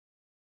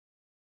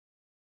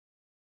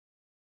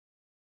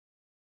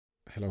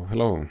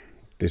Hello.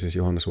 This is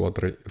Johannes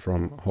Vuotari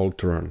from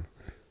Holtron.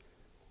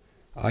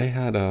 I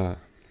had a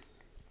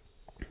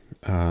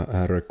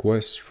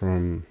request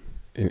from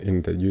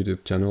in the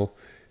YouTube channel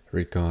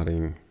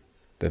regarding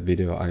the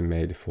video I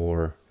made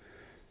for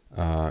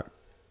Google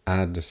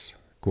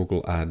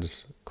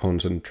Ads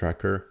content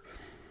tracker,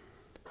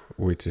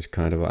 which is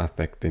kind of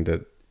affecting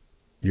the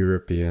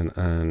European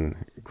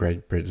and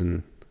Great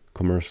Britain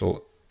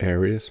commercial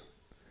areas.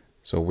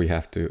 So we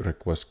have to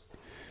request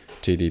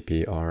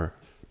GDPR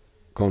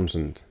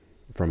consent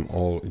from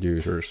all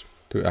users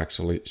to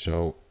actually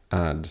show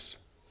ads.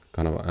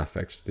 Kind of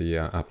affects the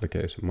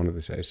application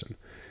monetization.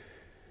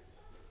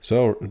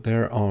 So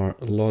there are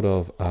a lot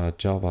of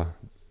Java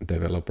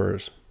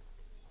developers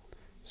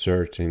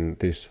searching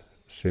this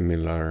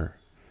similar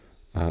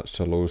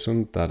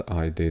solution that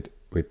I did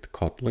with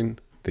Kotlin,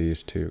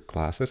 these two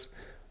classes.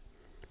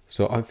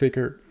 So I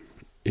figured,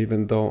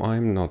 even though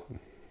I'm not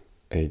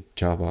a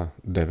Java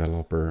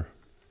developer,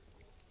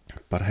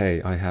 but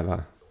hey, I have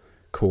a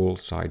cool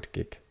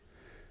sidekick.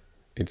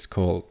 It's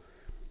called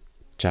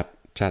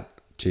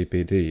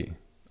ChatGPT,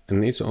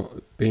 and it's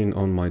been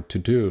on my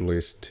to-do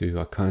list to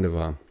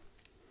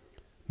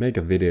make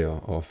a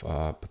video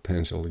of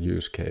potential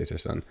use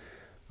cases, and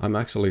I'm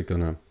actually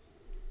gonna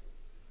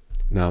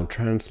now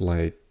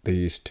translate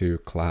these two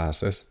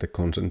classes, the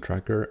content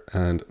tracker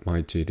and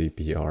my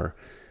GDPR.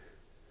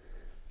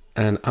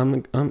 And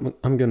I'm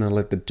gonna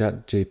let the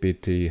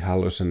ChatGPT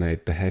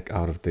hallucinate the heck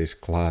out of these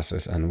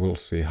classes, and we'll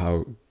see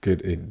how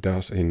good it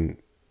does in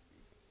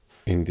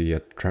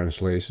the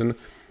translation.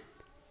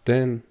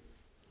 Then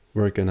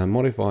we're gonna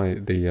modify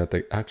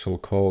the actual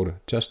code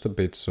just a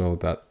bit so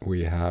that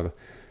we have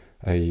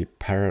a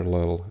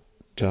parallel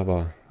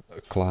Java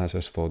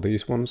classes for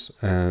these ones,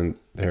 and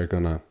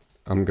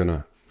I'm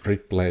gonna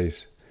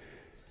replace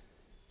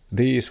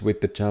these with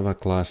the Java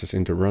classes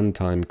into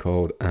runtime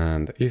code,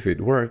 and if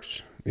it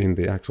works in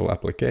the actual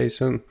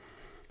application,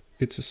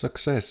 it's a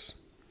success.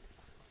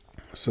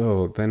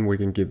 So then we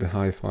can give the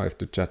high five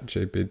to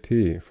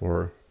ChatGPT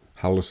for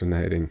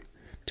hallucinating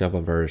Java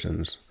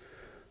versions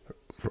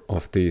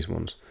of these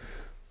ones.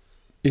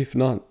 If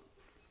not,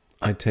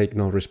 I take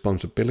no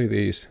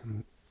responsibilities.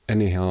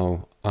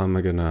 Anyhow, I'm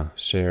gonna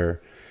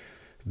share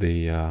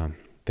the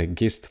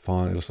gist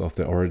files of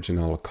the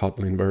original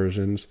Kotlin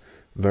versions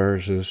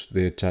versus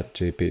the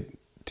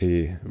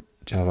ChatGPT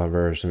Java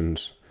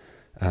versions,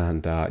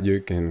 and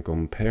you can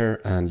compare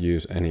and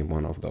use any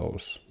one of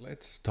those.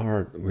 Let's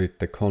start with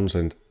the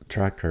content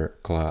tracker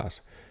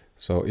class.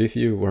 So if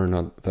you were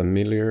not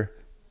familiar,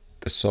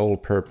 the sole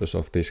purpose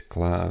of this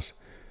class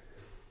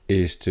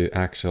is to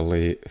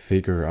actually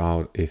figure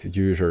out if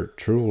user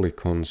truly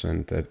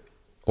consented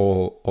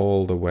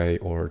all the way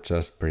or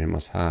just pretty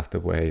much half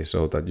the way,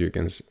 so that you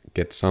can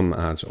get some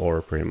ads,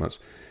 or pretty much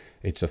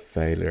it's a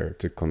failure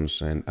to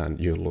consent and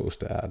you lose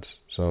the ads.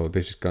 So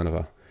this is kind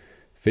of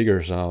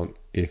figures out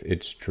if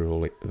it's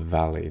truly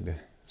valid.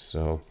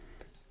 So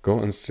go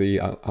and see.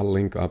 I'll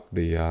link up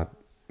the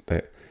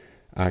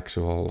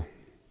actual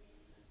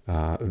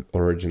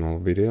original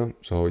video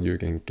so you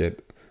can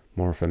get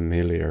more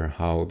familiar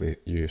how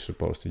you're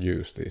supposed to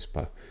use this.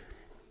 But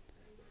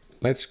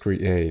let's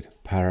create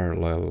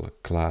parallel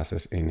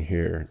classes in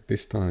here.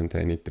 This time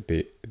they need to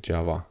be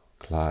Java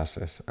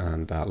classes,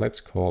 and let's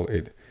call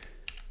it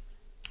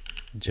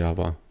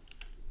Java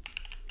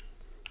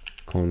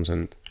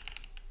content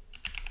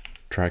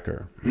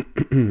tracker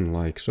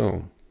like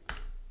so.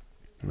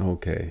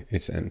 Okay,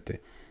 it's empty.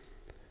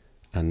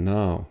 And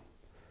now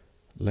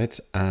let's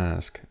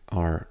ask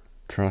our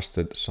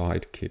trusted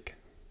sidekick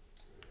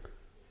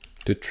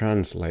to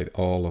translate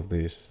all of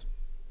this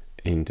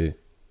into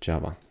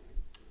Java.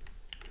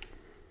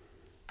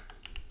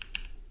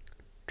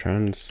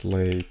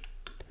 Translate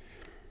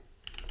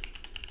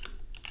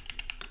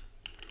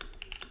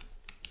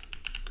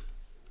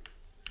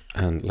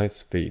and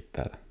let's feed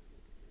that.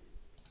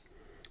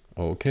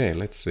 Okay,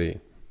 let's see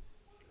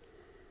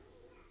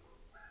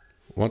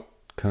what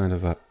kind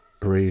of a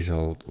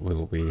result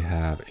will we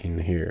have in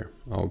here.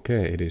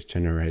 Okay, it is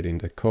generating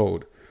the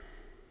code.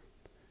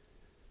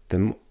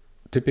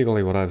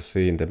 Typically what I've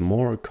seen, the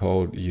more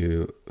code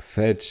you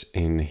fetch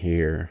in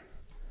here,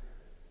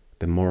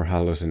 the more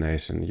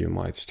hallucination you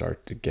might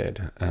start to get,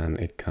 and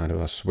it kind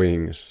of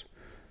swings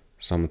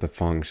some of the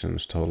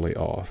functions totally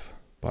off.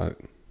 But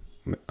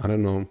I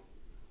don't know.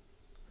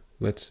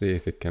 Let's see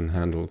if it can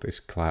handle this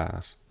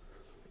class.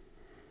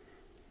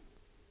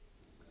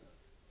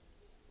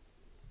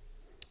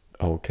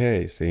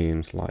 Okay,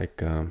 seems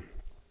like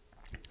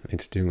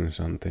it's doing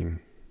something.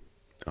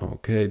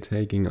 Okay,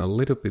 taking a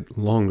little bit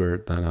longer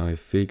than I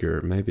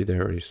figured. Maybe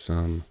there is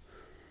some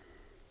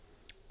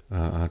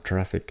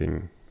traffic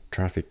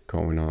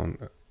going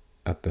on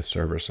at the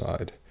server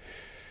side.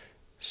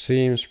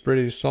 Seems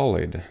pretty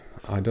solid.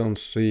 I don't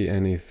see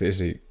any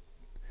physical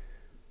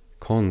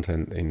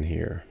content in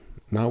here.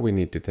 Now we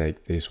need to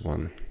take this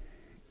one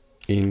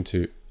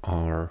into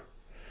our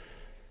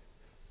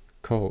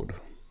code.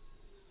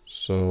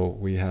 So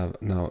we have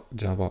now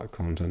Java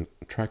content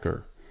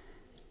tracker.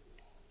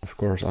 Of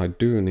course, I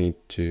do need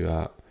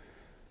to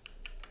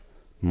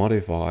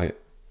modify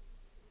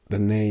the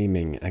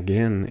naming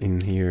again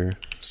in here.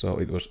 So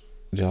it was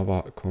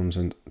Java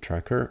consent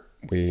tracker.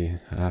 We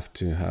have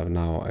to have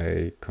now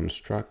a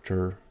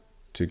constructor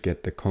to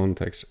get the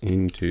context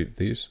into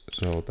this.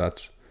 So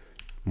that's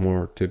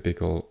more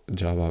typical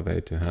Java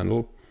way to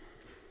handle.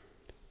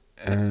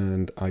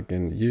 And I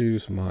can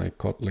use my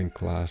Kotlin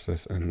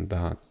classes and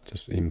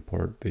just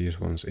import these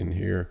ones in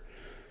here.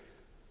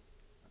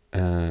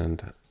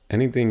 And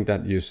anything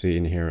that you see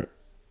in here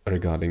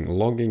regarding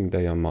logging,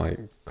 they are my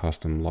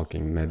custom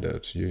logging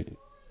methods. You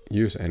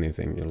use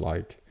anything you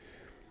like.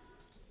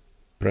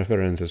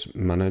 Preferences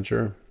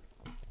manager.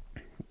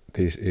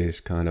 This is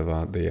kind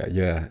of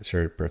the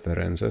shared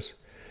preferences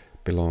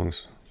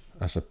belongs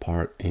as a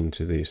part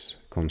into this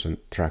consent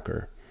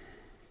tracker.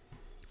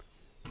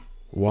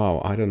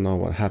 Wow, I don't know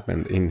what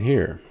happened in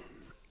here.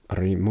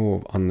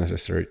 Remove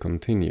unnecessary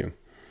continue.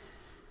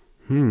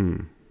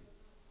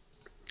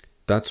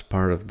 That's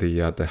part of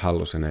the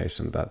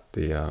hallucination that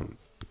the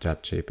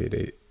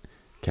ChatGPT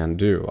can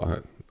do.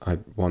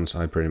 Once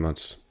I pretty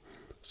much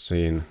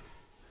seen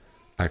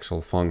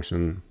actual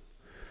function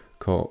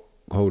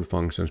code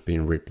functions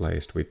being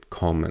replaced with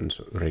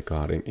comments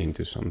regarding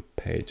into some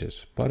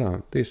pages.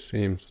 But this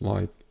seems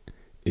like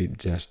it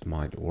just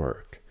might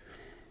work.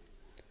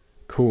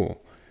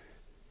 Cool.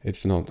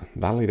 It's not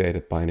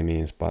validated by any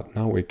means, but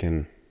now we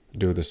can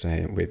do the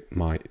same with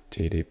my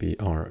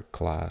GDPR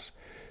class.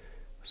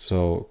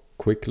 So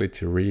quickly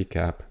to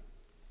recap,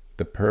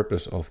 the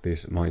purpose of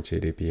this my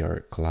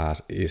GDPR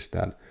class is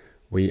that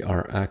we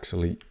are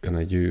actually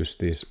gonna use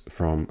this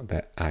from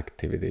the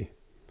activity.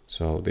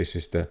 So this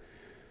is the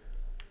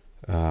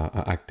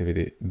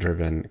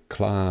activity-driven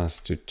class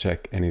to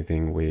check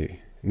anything we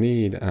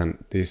need,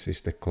 and this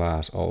is the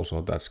class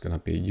also that's gonna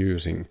be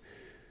using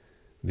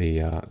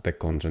the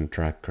consent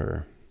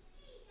tracker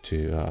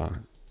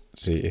to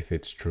see if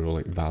it's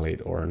truly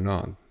valid or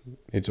not.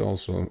 It's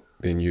also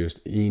been used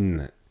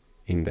in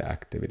the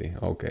activity.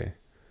 Okay,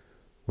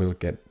 we'll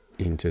get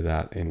into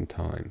that in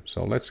time.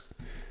 So let's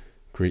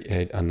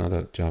create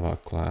another Java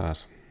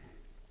class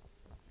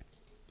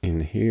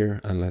in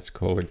here and let's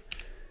call it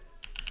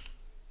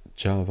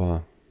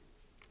Java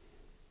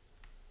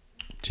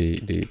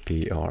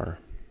GDPR.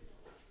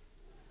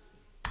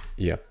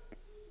 Yep.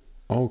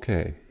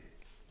 Okay.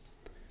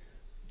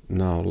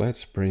 Now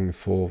let's bring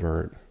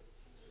forward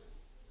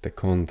the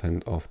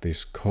content of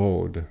this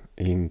code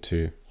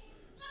into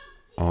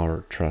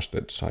our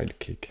trusted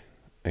sidekick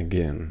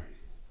again.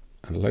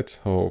 And let's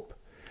hope.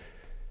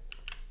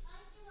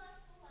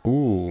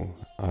 Ooh,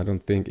 I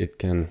don't think it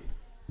can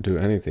do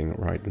anything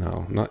right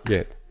now. Not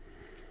yet.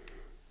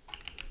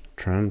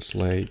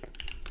 Translate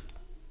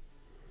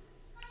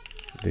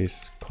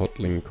this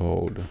Kotlin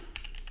code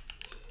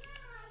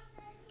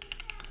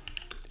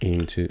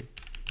into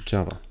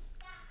Java.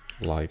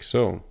 Like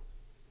so.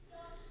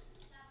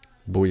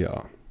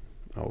 Booyah.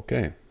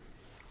 Okay.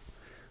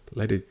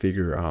 Let it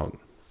figure out.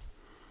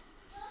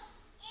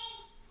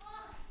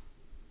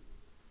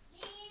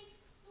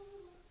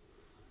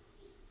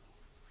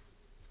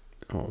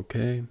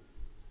 Okay.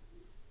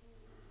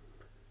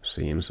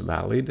 Seems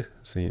valid.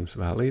 Seems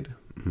valid.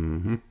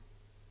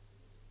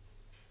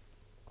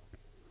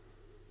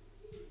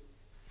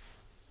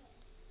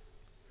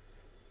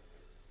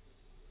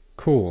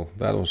 Cool.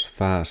 That was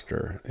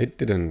faster. It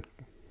didn't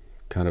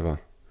kind of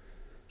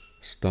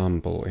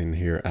stumble in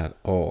here at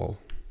all.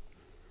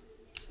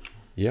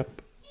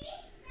 Yep.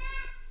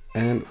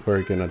 And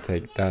we're gonna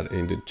take that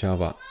into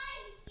Java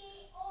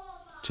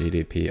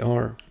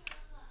GDPR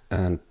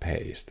and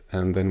paste.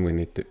 And then we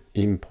need to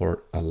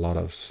import a lot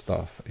of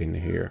stuff in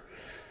here.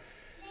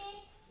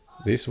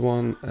 This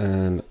one,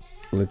 and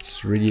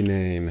let's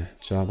rename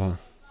Java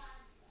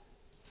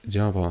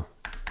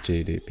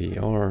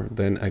GDPR.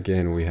 Then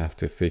again we have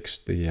to fix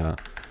the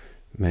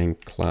main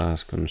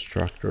class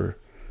constructor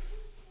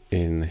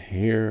in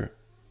here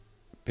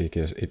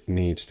because it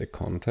needs the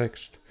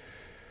context.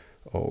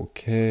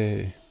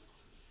 Okay,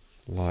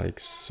 like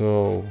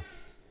so.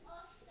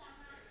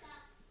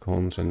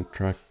 Consent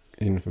track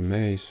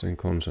information,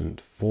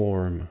 consent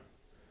form,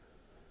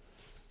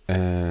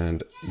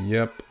 and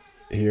yep,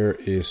 here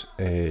is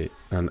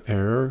an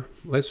error.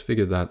 Let's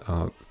figure that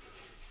out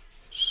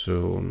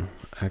soon.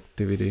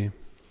 Activity.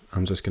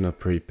 I'm just gonna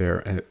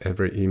prepare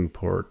every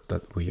import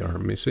that we are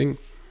missing.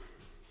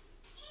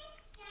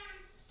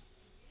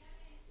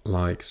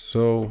 Like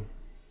so.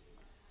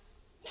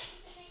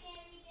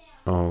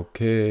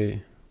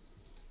 Okay.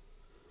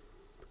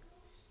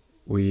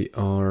 We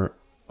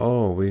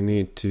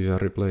need to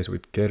replace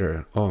with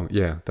getter. Oh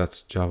yeah,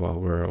 that's Java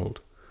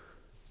world.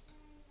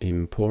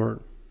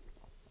 Import.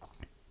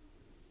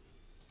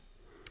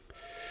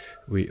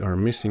 We are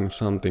missing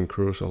something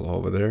crucial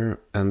over there.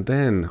 And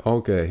then,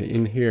 okay,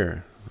 in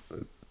here,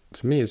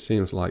 to me it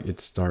seems like it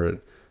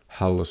started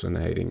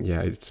hallucinating.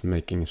 Yeah, it's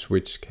making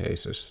switch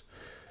cases.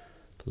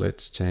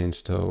 Let's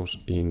change those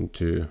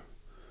into,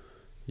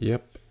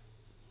 yep.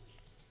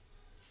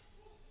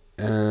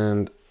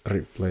 And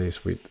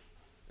replace with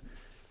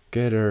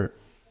getter,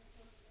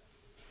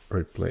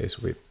 replace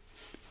with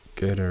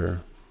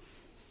getter,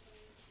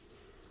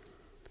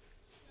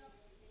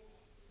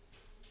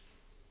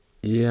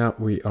 Yeah,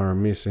 we are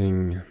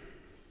missing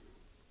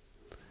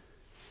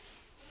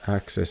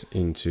access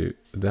into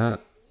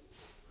that.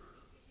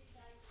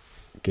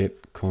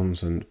 Get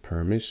consent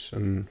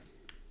permission.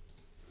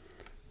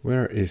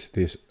 Where is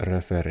this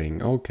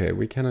referring? Okay,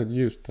 we cannot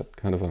use that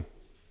kind of a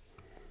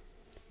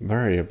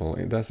variable.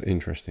 That's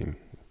interesting.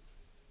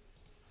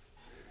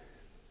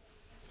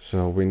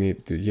 So we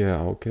need to, yeah,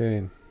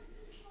 okay.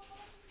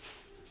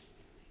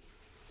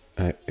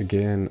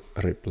 Again,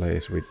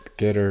 replace with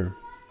getter.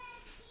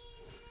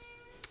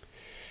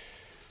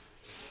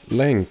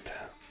 Length.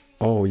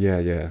 Oh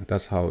yeah,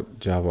 that's how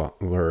Java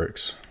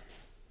works.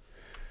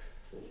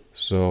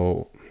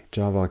 So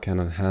Java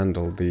cannot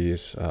handle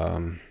these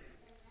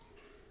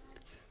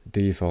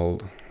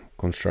default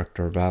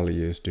constructor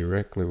values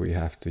directly. We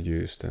have to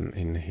use them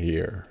in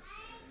here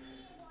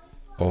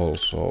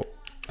also,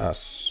 as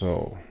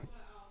so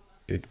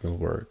it will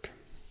work.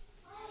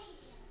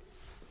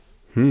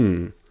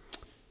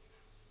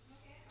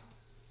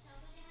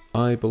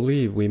 I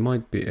believe we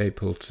might be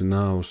able to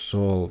now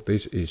solve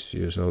this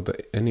issue. So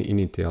any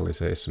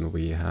initialization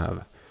we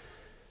have,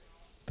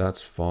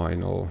 that's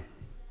final.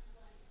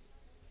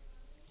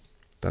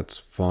 That's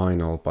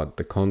final, but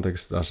the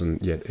context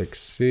doesn't yet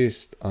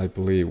exist. I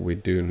believe we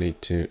do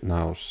need to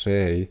now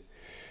say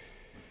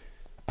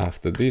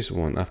after this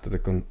one, after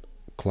the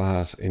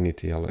class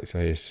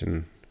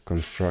initialization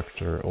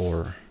constructor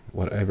or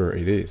whatever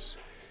it is,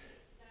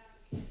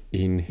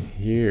 in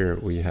here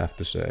we have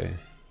to say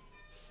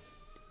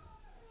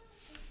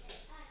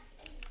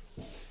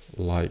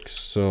like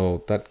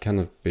so. That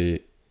cannot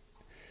be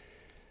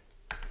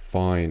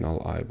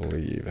final, I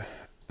believe.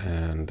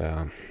 And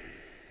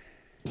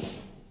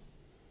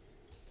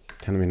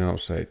can we now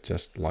say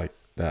just like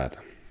that?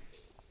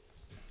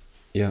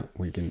 Yeah,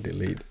 we can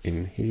delete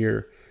in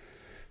here.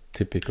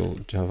 Typical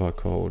Java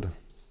code.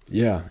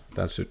 Yeah,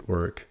 that should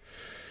work.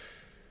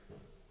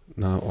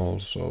 Now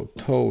also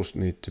toes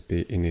need to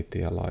be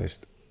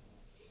initialized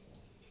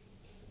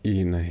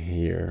in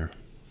here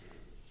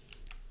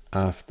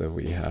after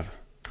we have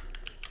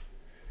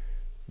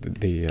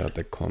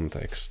the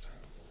context.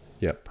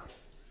 Yep.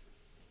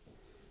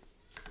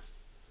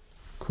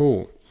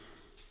 Cool.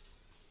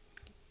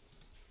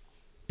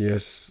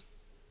 Yes.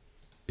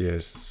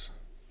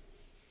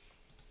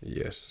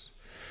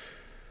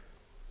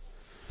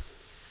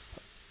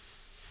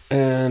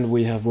 And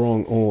we have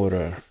wrong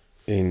order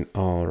in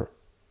our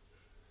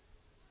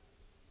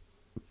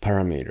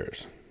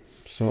parameters.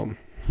 So,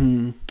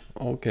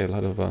 okay, a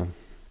lot of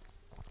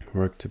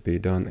work to be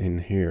done in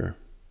here.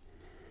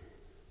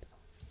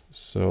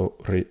 So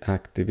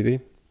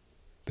reactivity,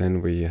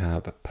 then we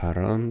have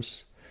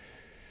params.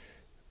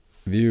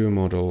 View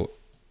model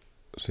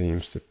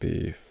seems to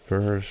be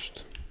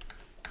first.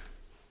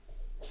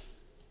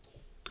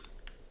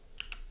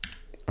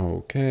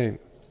 Okay,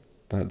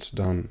 that's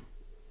done.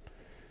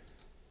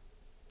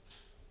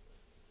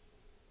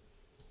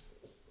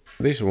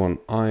 This one,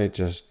 I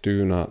just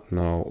do not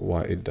know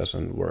why it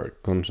doesn't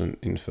work. Consent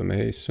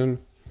information.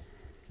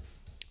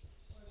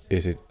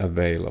 Is it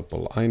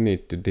available? I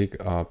need to dig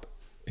up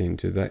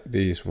into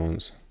these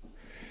ones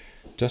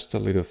just a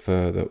little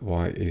further.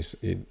 Why is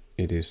it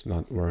is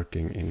not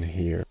working in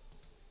here?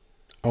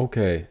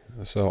 Okay,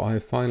 so I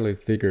finally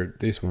figured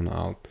this one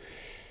out.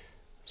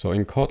 So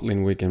in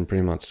Kotlin we can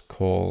pretty much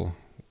call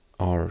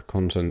our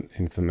consent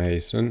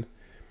information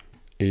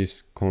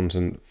is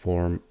consent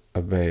form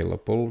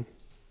available,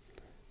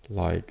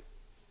 like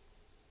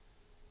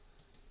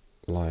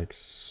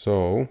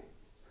so,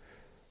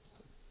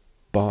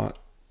 but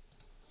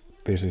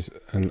this is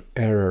an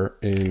error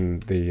in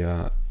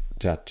the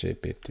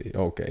ChatGPT.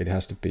 Okay, it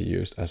has to be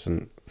used as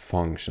a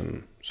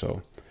function,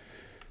 so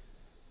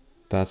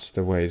that's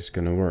the way it's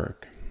gonna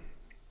work.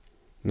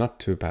 Not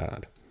too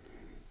bad.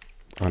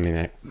 I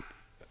mean,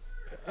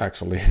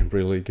 actually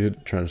really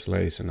good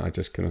translation. I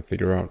just couldn't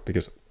figure out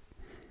because,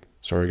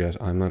 sorry guys,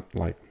 I'm not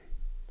like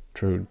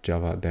true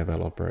Java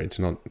developer. It's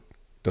not,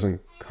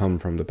 doesn't come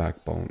from the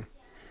backbone.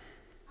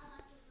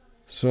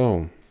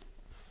 So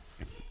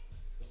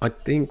I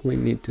think we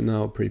need to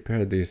now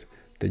prepare the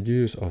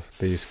use of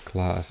these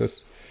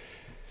classes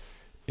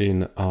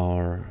in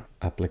our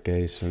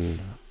application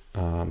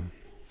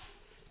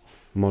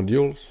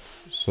modules.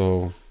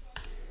 So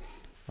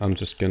I'm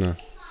just gonna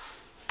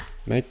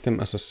make them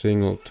as a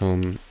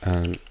singleton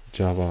and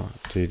Java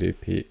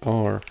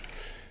GDPR,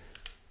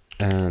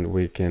 and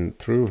we can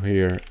through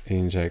here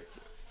inject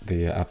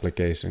the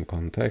application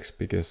context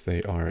because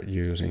they are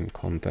using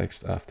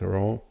context after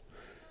all.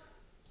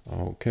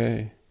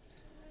 Okay,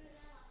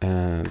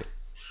 and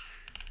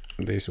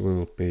this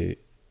will be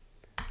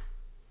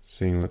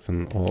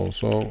singleton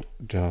also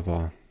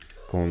Java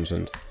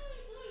consent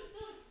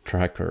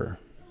tracker,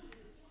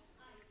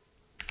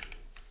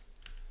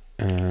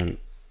 and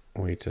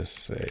we just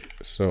say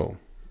so.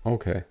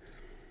 Okay,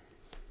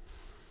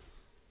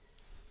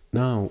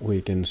 now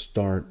we can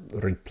start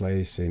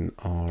replacing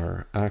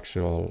our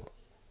actual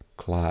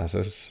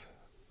classes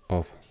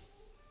of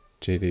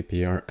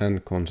GDPR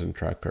and consent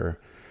tracker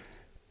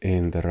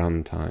in the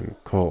runtime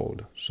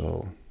code.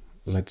 So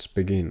let's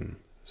begin.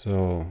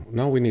 So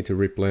now we need to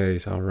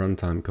replace our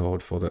runtime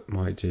code for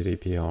my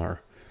GDPR.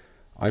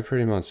 I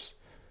pretty much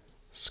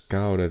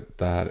scouted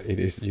that it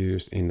is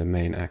used in the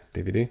main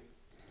activity,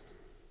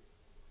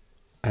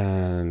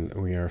 and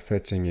we are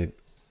fetching it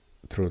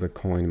through the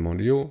coin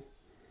module.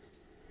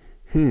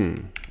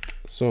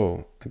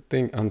 So I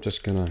think I'm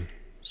just gonna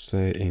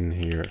say in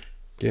here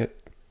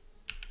get,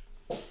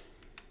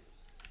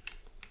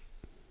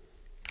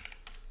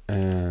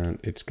 and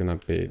it's gonna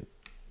be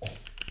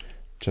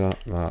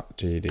Java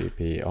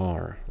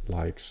GDPR,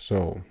 like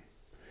so.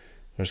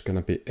 There's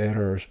gonna be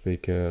errors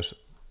because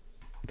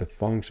the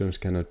functions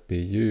cannot be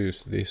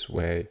used this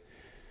way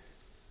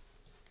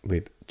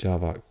with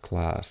Java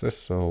classes,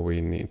 so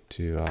we need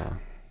to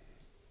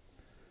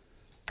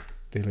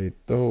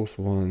delete those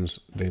ones,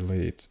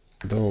 delete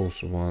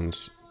those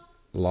ones,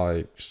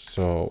 like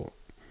so.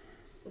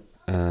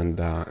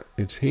 And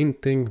it's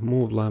hinting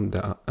move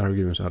lambda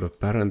arguments out of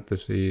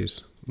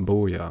parentheses.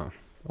 Booyah.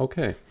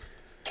 Okay.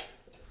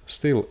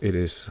 Still it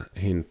is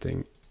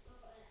hinting.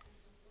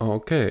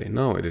 Okay,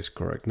 now it is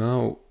correct.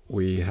 Now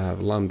we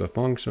have lambda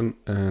function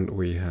and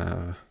we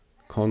have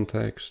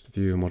context,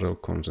 view, model,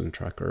 consent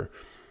tracker.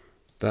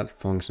 That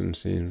function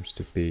seems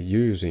to be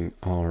using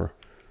our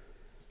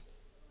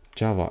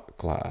Java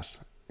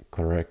class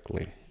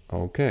correctly.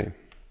 Okay.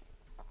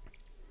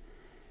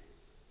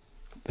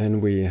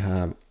 Then we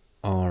have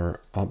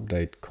our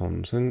update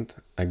consent.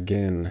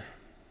 Again,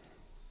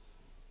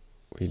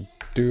 we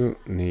do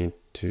need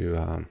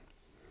to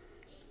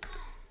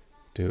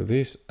do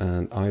this,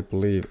 and I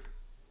believe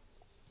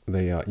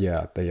they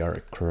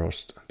are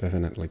crossed,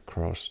 definitely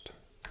crossed.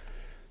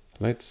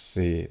 Let's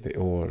see the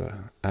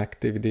order.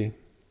 Activity,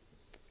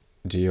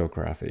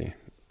 geography,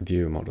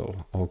 view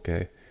model.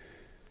 Okay,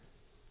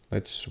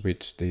 let's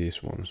switch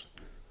these ones.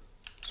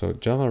 So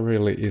Java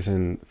really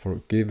isn't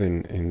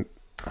forgiving in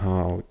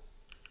how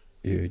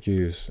you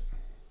use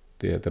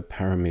the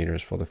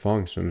parameters for the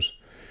functions.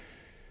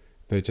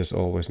 They just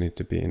always need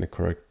to be in the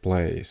correct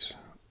place.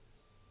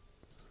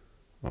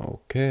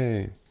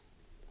 Okay,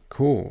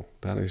 cool,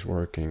 that is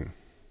working.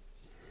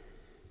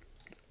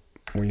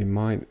 We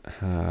might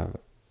have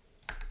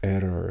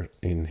error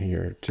in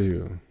here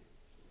too.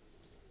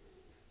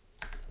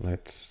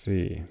 Let's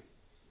see.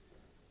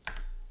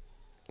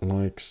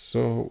 Like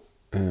so,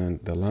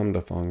 and the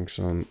lambda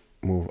function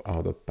move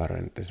out of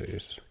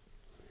parentheses.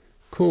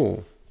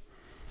 Cool.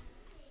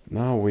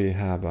 Now we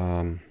have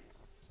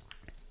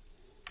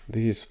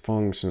these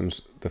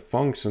functions, the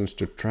functions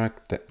to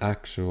track the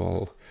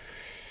actual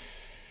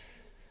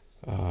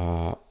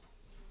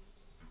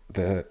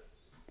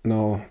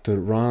to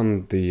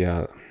run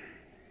the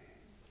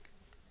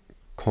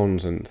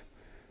consent,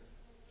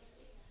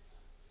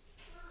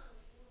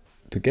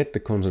 to get the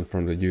consent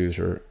from the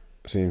user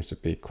seems to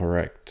be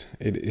correct.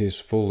 It is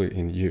fully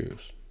in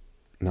use.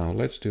 Now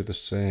let's do the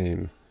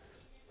same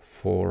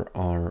for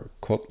our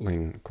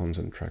Kotlin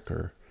consent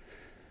tracker.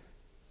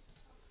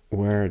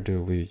 Where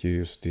do we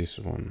use this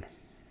one?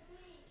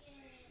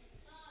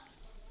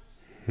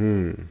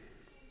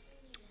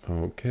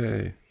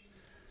 Okay.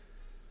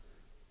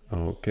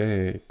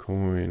 Okay,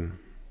 coin.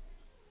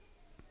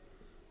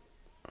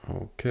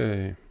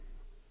 Okay.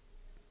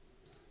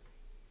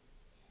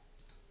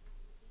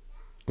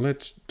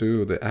 Let's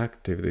do the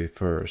activity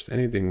first.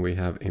 Anything we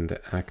have in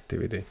the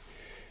activity.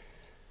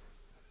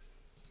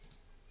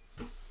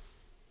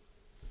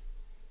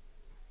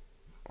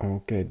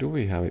 Okay, do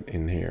we have it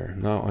in here?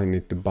 Now I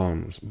need to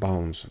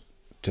bounce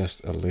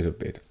just a little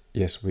bit.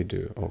 Yes, we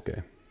do.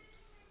 Okay.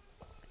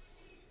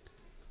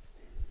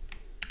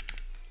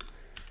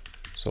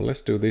 So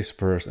let's do this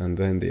first and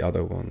then the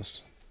other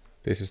ones.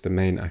 This is the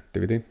main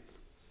activity.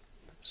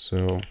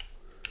 So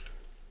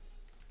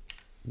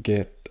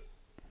get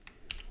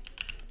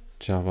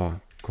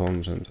Java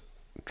consent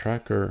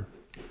tracker.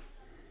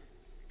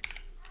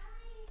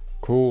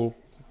 Cool.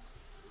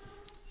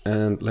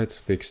 And let's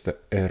fix the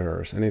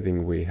errors,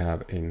 anything we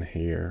have in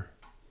here.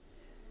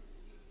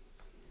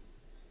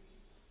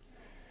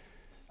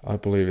 I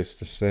believe it's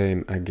the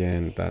same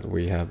again, that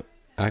we have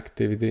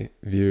activity,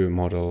 view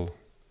model,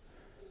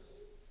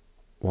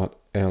 what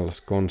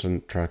else,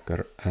 consent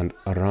tracker, and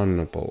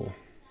runnable.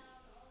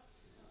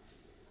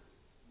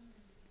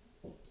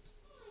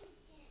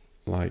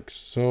 Like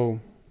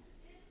so.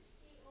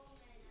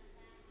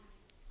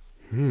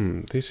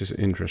 This is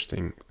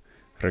interesting.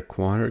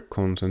 Required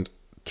consent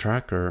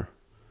tracker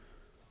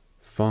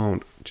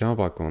found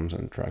Java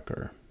consent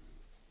tracker.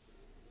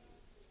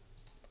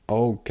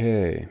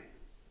 Okay.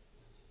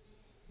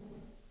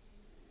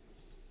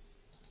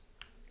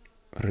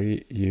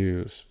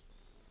 Reuse.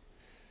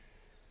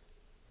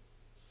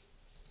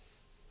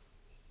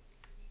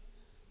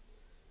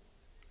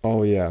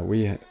 Oh yeah,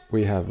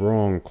 we have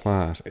wrong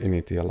class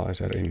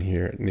initializer in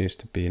here. It needs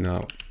to be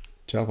now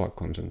Java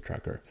consent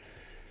tracker.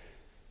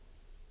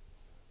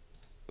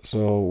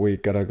 So we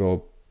gotta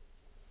go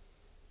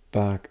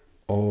back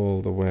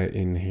all the way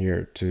in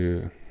here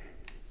to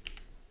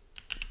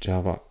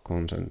Java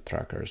consent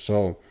tracker.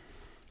 So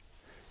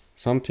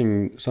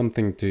something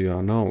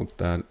to note,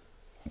 that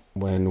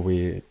when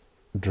we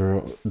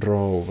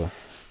drove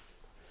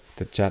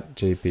the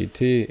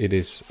ChatGPT, it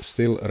is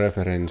still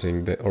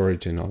referencing the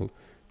original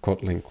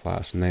Kotlin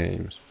class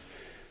names.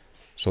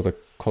 So the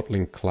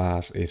Kotlin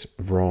class is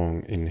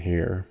wrong in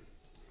here.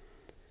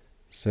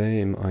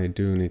 Same, I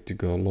do need to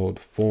go load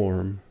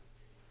form.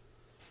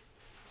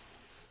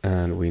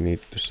 And we need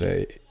to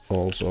say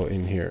also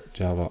in here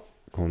Java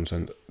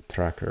consent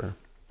tracker.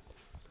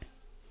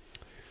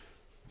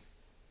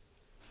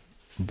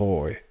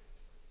 Boy,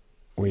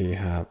 we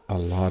have a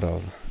lot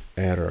of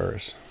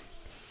errors.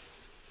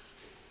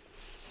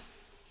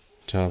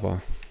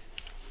 Java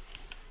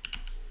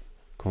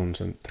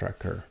consent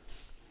tracker.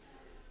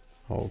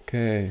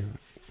 Okay,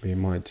 we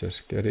might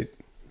just get it.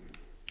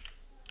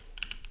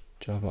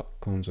 Java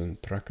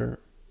consent tracker.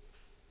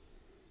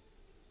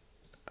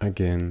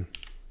 Again,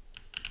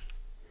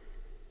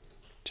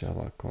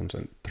 Java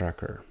consent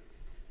tracker.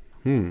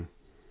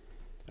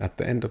 At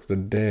the end of the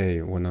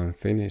day, when I'm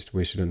finished,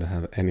 we shouldn't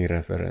have any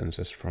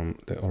references from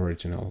the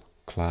original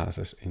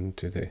classes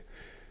into the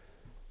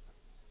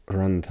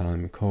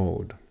runtime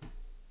code.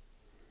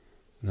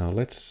 Now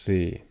let's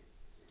see.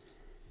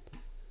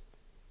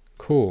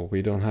 Cool,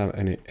 we don't have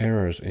any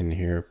errors in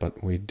here,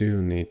 but we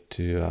do need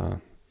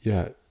to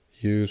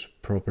use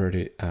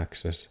property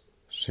access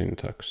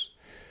syntax.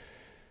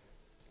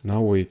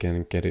 Now we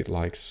can get it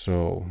like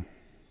so.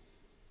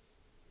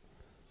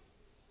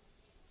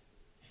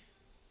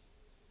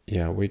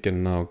 Yeah, we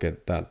can now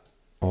get that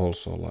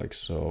also like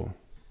so.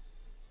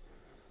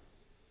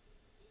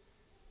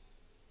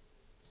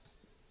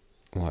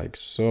 Like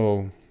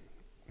so.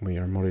 We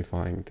are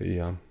modifying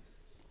the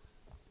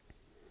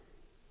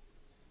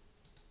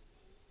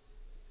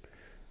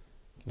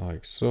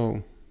like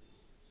so.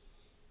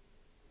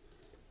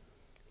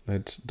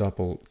 Let's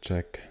double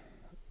check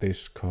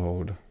this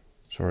code.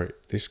 Sorry,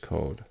 this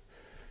code.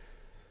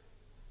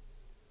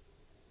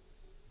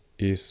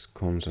 Is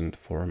consent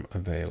form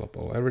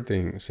available?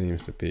 Everything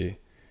seems to be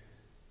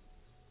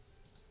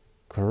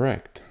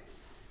correct.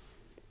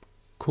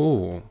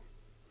 Cool.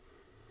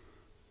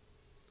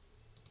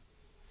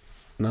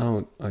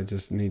 Now I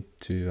just need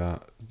to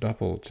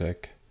double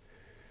check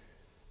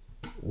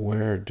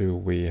where do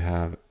we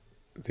have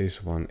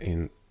this one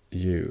in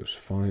use.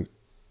 Find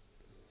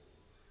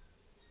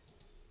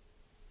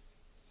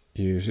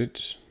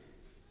usage.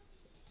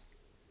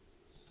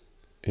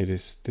 It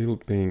is still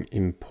being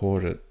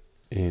imported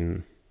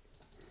in.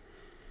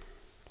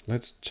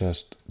 Let's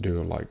just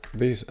do like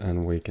this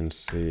and we can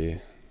see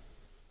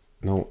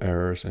no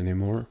errors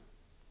anymore.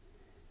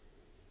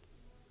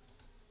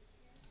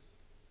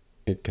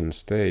 It can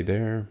stay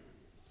there.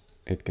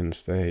 It can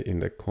stay in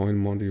the coin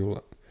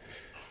module.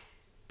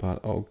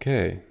 But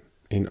okay,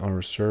 in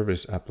our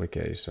service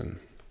application,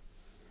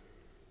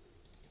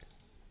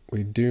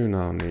 we do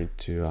now need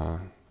to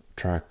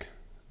track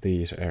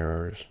these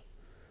errors.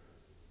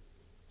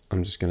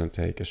 I'm just gonna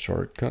take a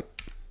shortcut.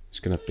 It's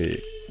gonna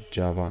be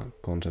Java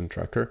consent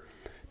tracker.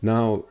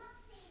 Now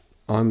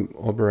I'm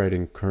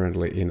operating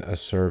currently in a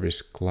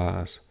service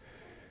class,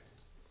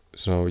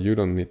 so you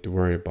don't need to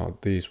worry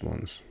about these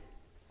ones.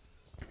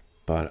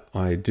 But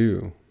I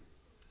do.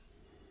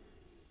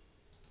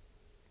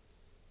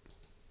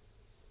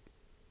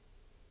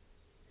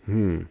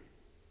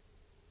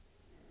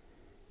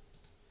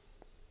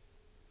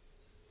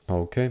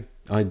 Okay,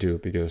 I do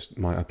because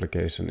my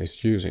application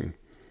is using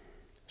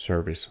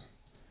service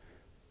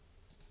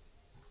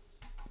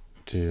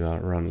to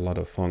run a lot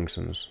of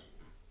functions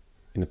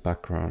in the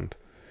background.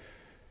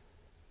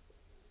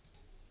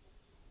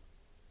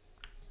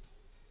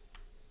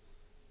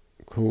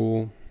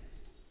 Cool.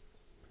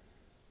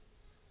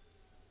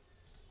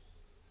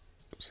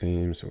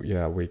 Seems,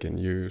 yeah, we can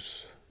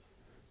use.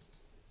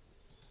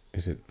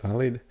 Is it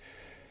valid?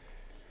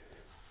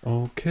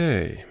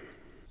 Okay.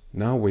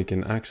 Now we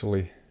can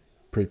actually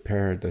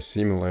prepare the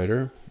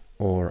simulator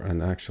or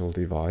an actual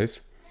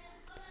device,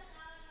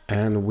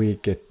 and we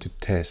get to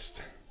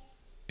test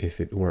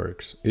if it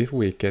works. If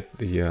we get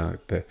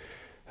the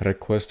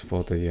request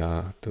for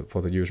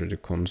the user to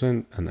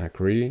consent and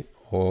agree,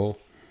 all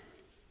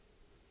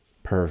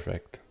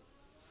perfect.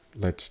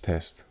 Let's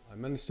test. I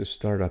managed to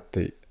start up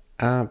the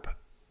app,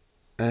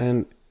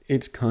 and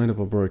it's kind of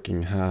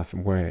working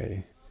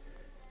halfway.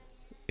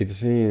 It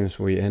seems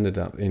we ended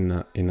up in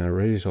a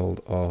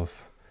result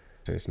of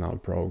is now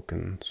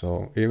broken.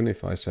 So even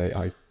if I say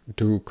I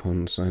do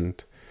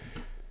consent,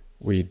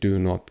 we do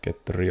not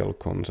get the real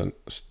consent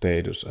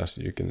status. As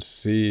you can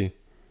see,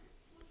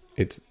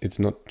 it's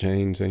not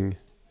changing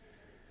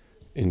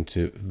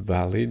into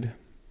valid.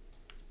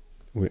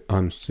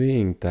 I'm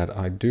seeing that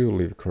I do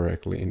live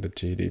correctly in the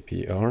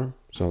GDPR.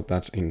 So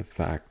that's in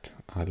fact,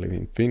 I live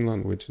in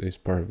Finland, which is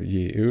part of the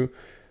EU,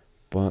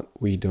 but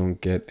we don't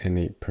get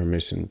any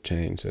permission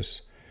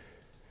changes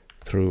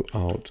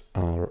throughout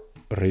our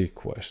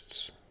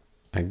requests.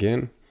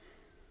 Again,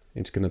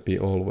 it's gonna be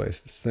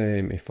always the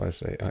same. If I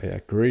say I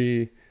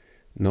agree,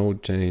 no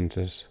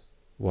changes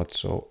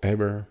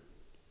whatsoever,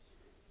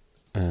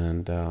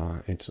 and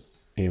it's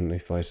even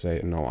if I say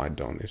no, I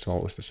don't, it's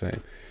always the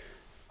same.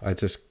 I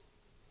just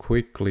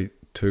quickly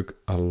took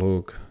a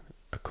look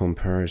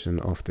comparison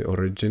of the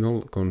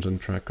original consent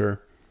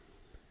tracker,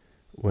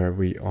 where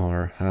we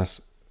are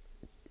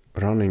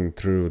running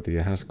through the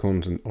has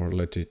consent or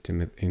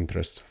legitimate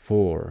interest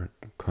for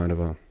kind of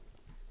a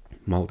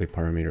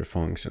multi-parameter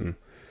function,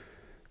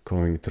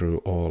 going through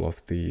all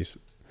of these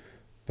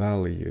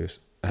values,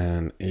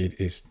 and it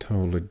is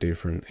totally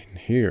different in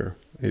here.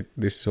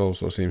 This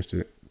also seems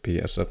to be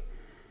as a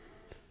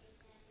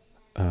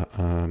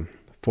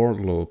for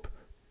loop,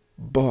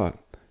 but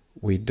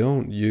we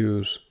don't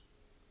use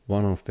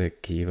one of the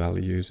key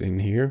values in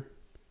here,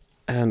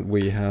 and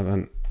we have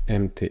an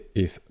empty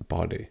if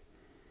body.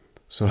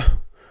 So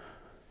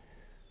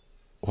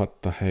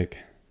what the heck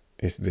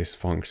is this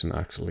function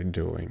actually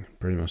doing?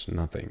 Pretty much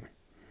nothing.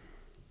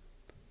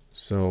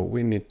 So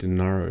we need to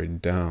narrow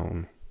it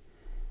down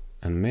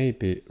and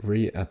maybe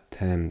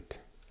reattempt.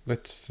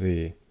 Let's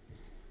see.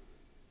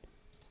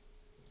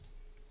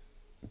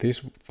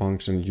 This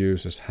function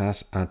uses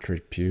has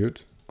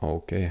attribute.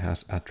 Okay,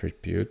 has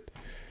attribute.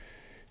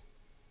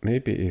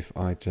 Maybe if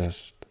I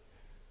just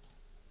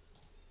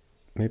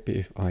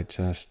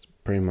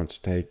pretty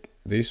much take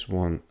this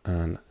one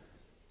and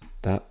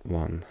that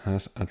one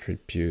has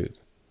attribute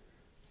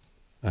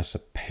as a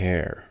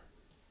pair.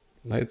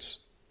 Let's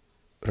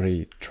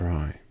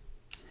retry.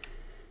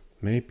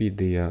 Maybe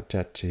the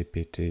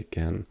ChatGPT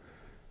can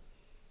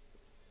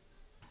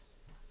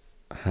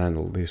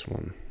handle this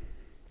one.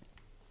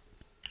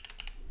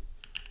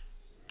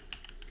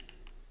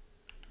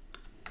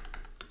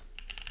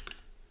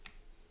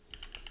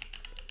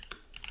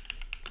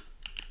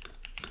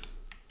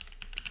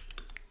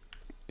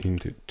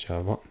 Into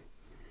Java.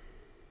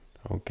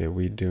 Okay,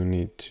 we do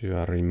need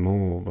to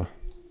remove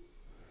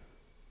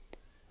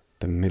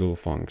the middle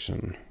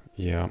function.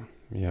 Yeah.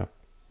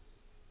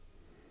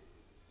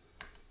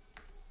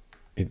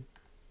 It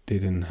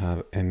didn't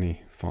have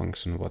any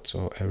function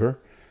whatsoever.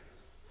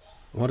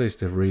 What is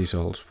the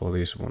results for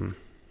this one?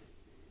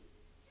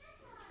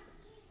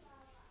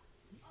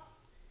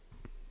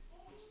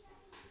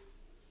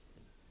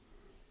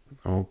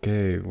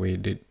 Okay, we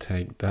did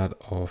take that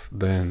off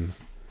then.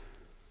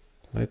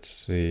 Let's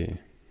see.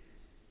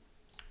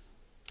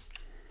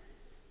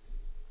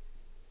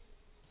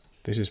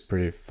 This is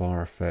pretty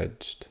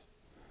far-fetched.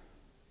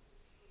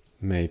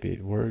 Maybe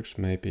it works,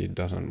 maybe it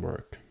doesn't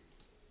work.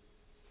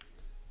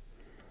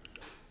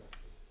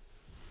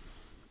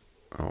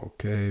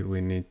 Okay,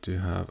 we need to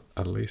have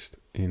a list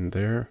in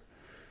there.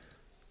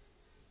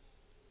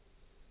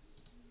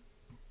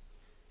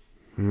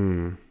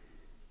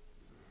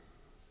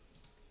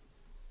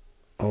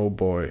 Oh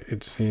boy,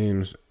 it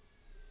seems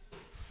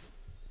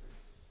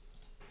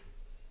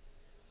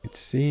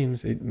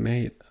it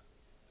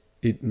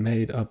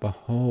made up a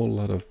whole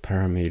lot of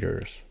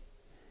parameters.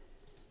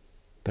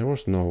 There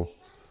was no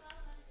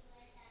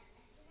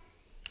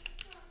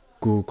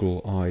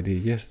Google ID.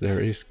 Yes, there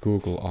is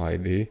Google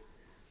ID.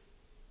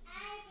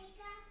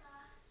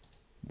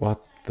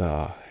 What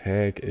the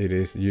heck it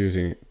is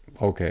using?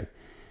 Okay.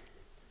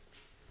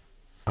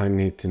 I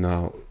need to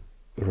now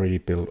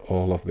rebuild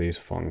all of these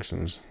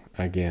functions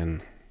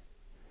again.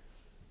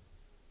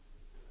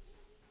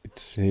 It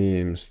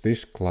seems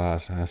this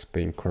class has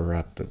been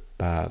corrupted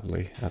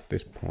badly at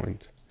this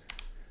point.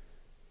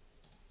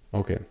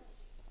 Okay.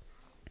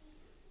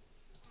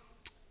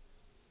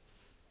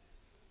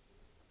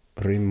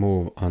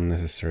 Remove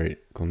unnecessary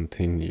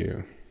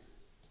continue.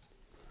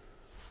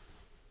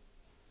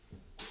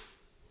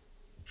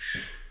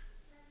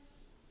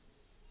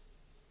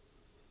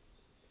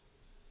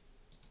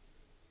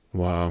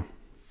 Wow.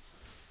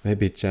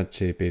 Maybe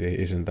ChatGPT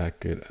isn't that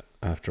good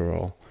after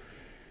all.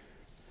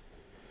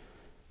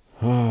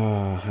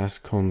 Has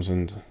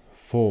consent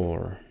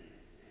for.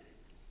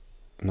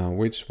 Now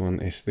which one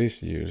is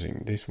this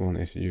using? This one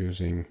is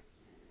using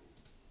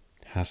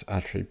has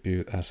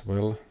attribute as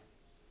well.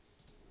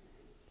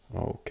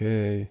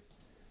 Okay.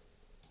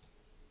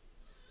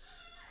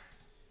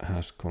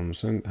 Has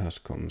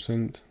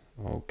consent.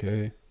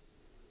 Okay.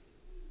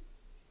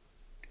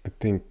 I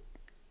think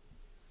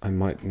I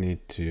might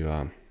need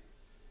to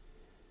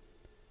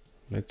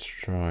let's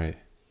try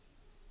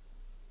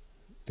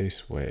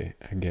this way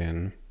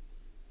again.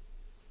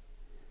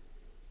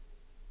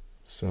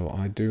 So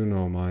I do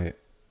know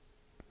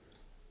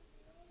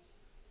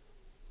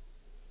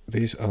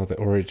these are the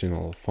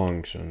original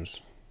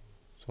functions.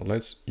 So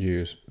let's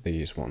use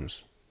these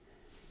ones.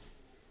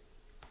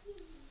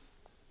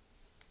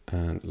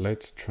 And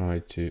let's try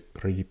to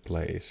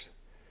replace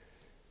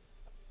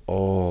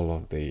all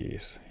of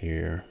these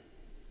here.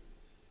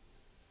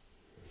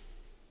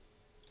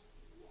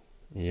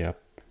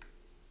 Yep.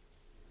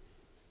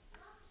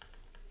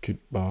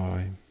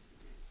 Goodbye.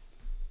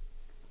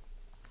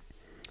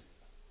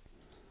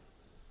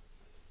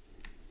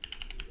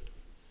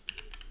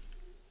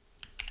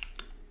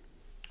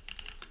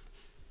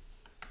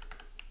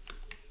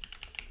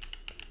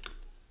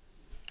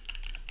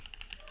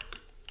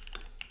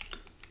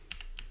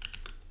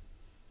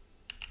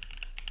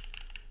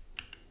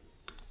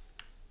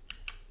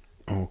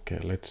 Okay,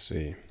 let's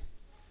see.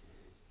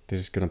 This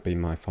is gonna be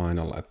my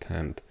final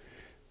attempt.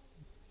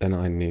 then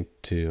I need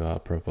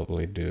to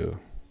probably do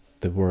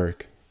the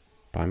work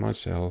by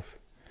myself.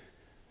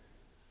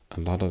 A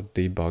lot of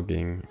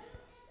debugging.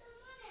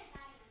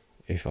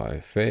 If I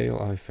fail,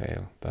 I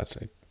fail. That's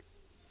it.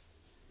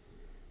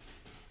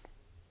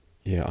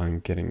 Yeah, I'm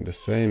getting the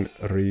same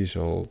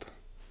result.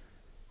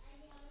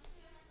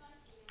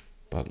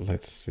 But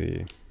let's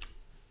see.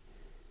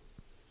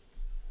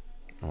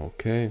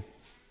 Okay.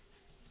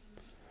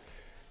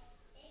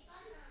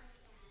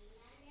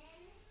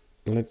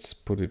 Let's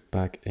put it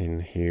back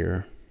in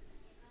here.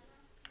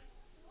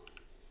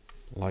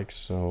 Like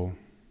so.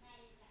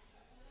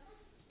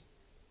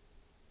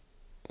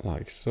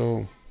 Like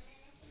so.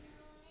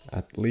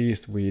 At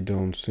least we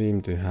don't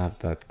seem to have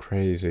that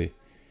crazy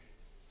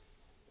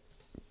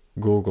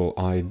Google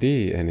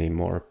ID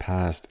anymore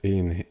passed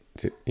in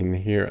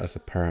here as a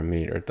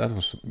parameter.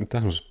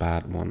 That was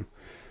bad one.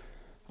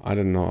 I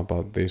don't know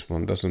about this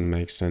one. Doesn't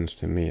make sense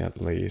to me,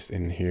 at least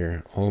in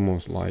here.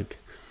 Almost like,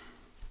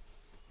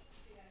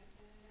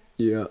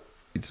 yeah,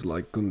 it's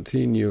like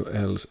continue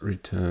else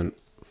return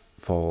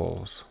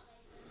false.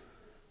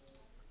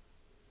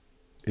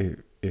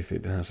 If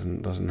it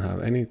doesn't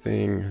have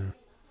anything,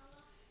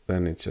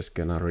 then it's just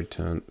gonna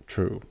return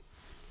true.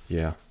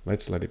 Yeah,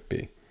 let's let it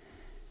be.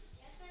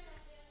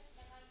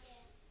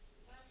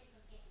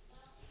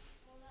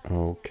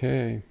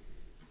 Okay.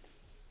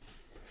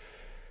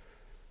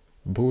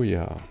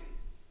 Booyah.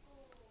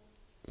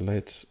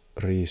 Let's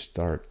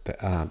restart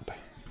the app.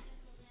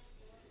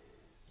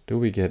 Do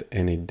we get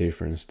any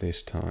difference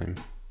this time?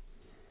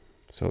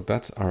 So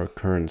that's our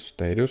current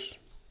status.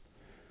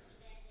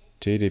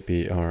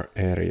 GDPR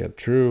area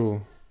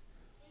true.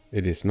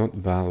 It is not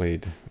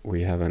valid.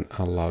 We haven't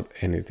allowed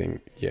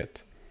anything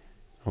yet.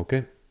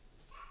 Okay.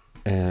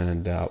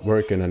 And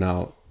we're gonna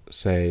now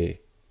say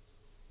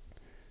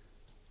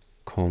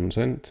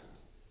consent.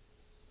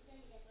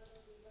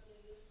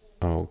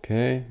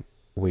 Okay.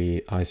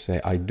 I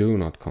say I do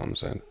not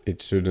consent.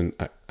 It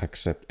shouldn't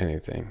accept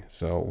anything.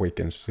 So we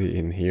can see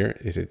in here,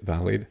 is it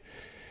valid?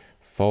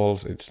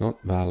 False, it's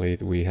not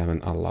valid. We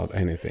haven't allowed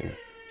anything.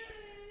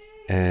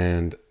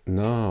 And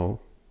now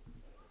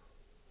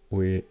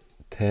we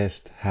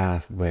test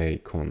halfway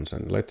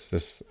consent. Let's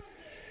just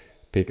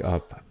pick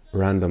up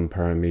random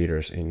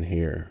parameters in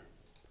here.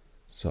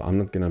 So I'm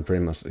not gonna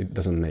premise, it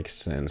doesn't make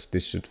sense.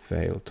 This should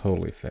fail,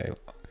 totally fail.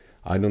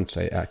 I don't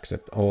say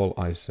accept all,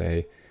 I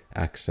say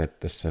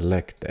accept the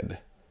selected.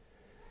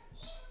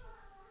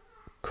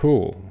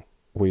 Cool.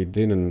 We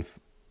didn't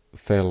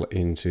fell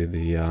into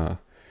the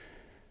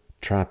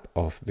trap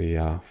of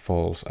the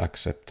false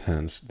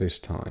acceptance this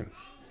time.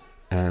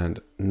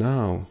 And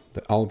now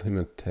the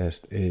ultimate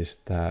test is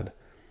that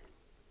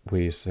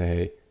we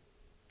say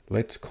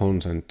let's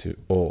consent to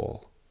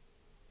all.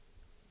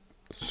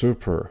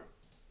 Super.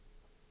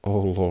 Oh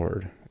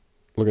Lord.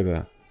 Look at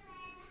that.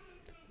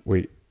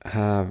 We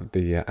have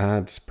the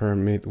ads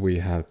permit, we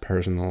have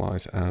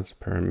personalized ads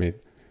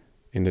permit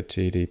in the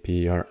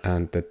GDPR,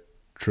 and the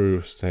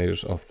true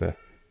status of the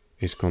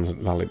is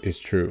consent valid is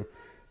true,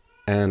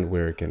 and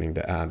we're getting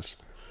the ads.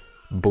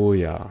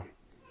 Booyah.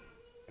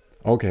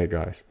 Okay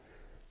guys,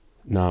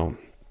 now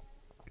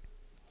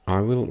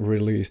I will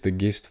release the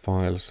gist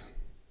files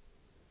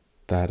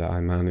that I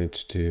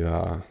managed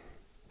to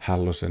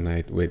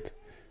hallucinate with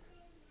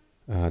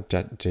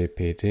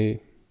ChatGPT,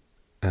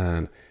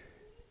 and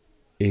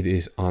it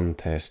is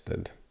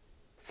untested.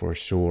 For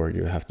sure,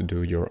 you have to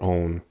do your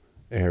own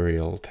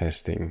aerial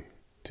testing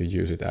to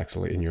use it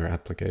actually in your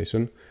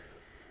application.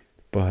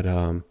 But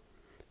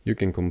you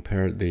can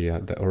compare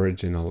the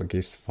original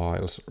gist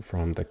files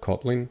from the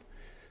Kotlin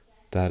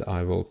that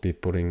I will be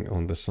putting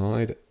on the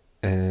side,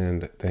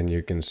 and then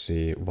you can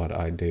see what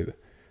I did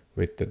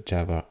with the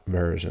Java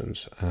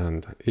versions.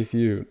 And if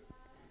you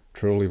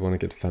truly want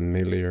to get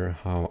familiar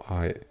how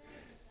I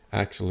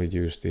actually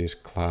use these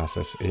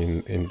classes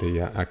in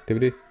the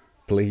activity,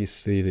 please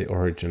see the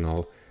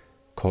original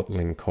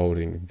Kotlin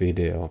coding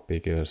video,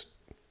 because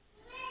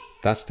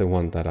that's the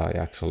one that I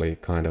actually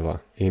kind of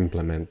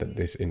implemented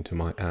this into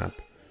my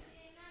app.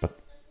 But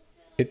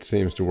it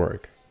seems to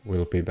work.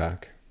 We'll be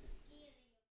back.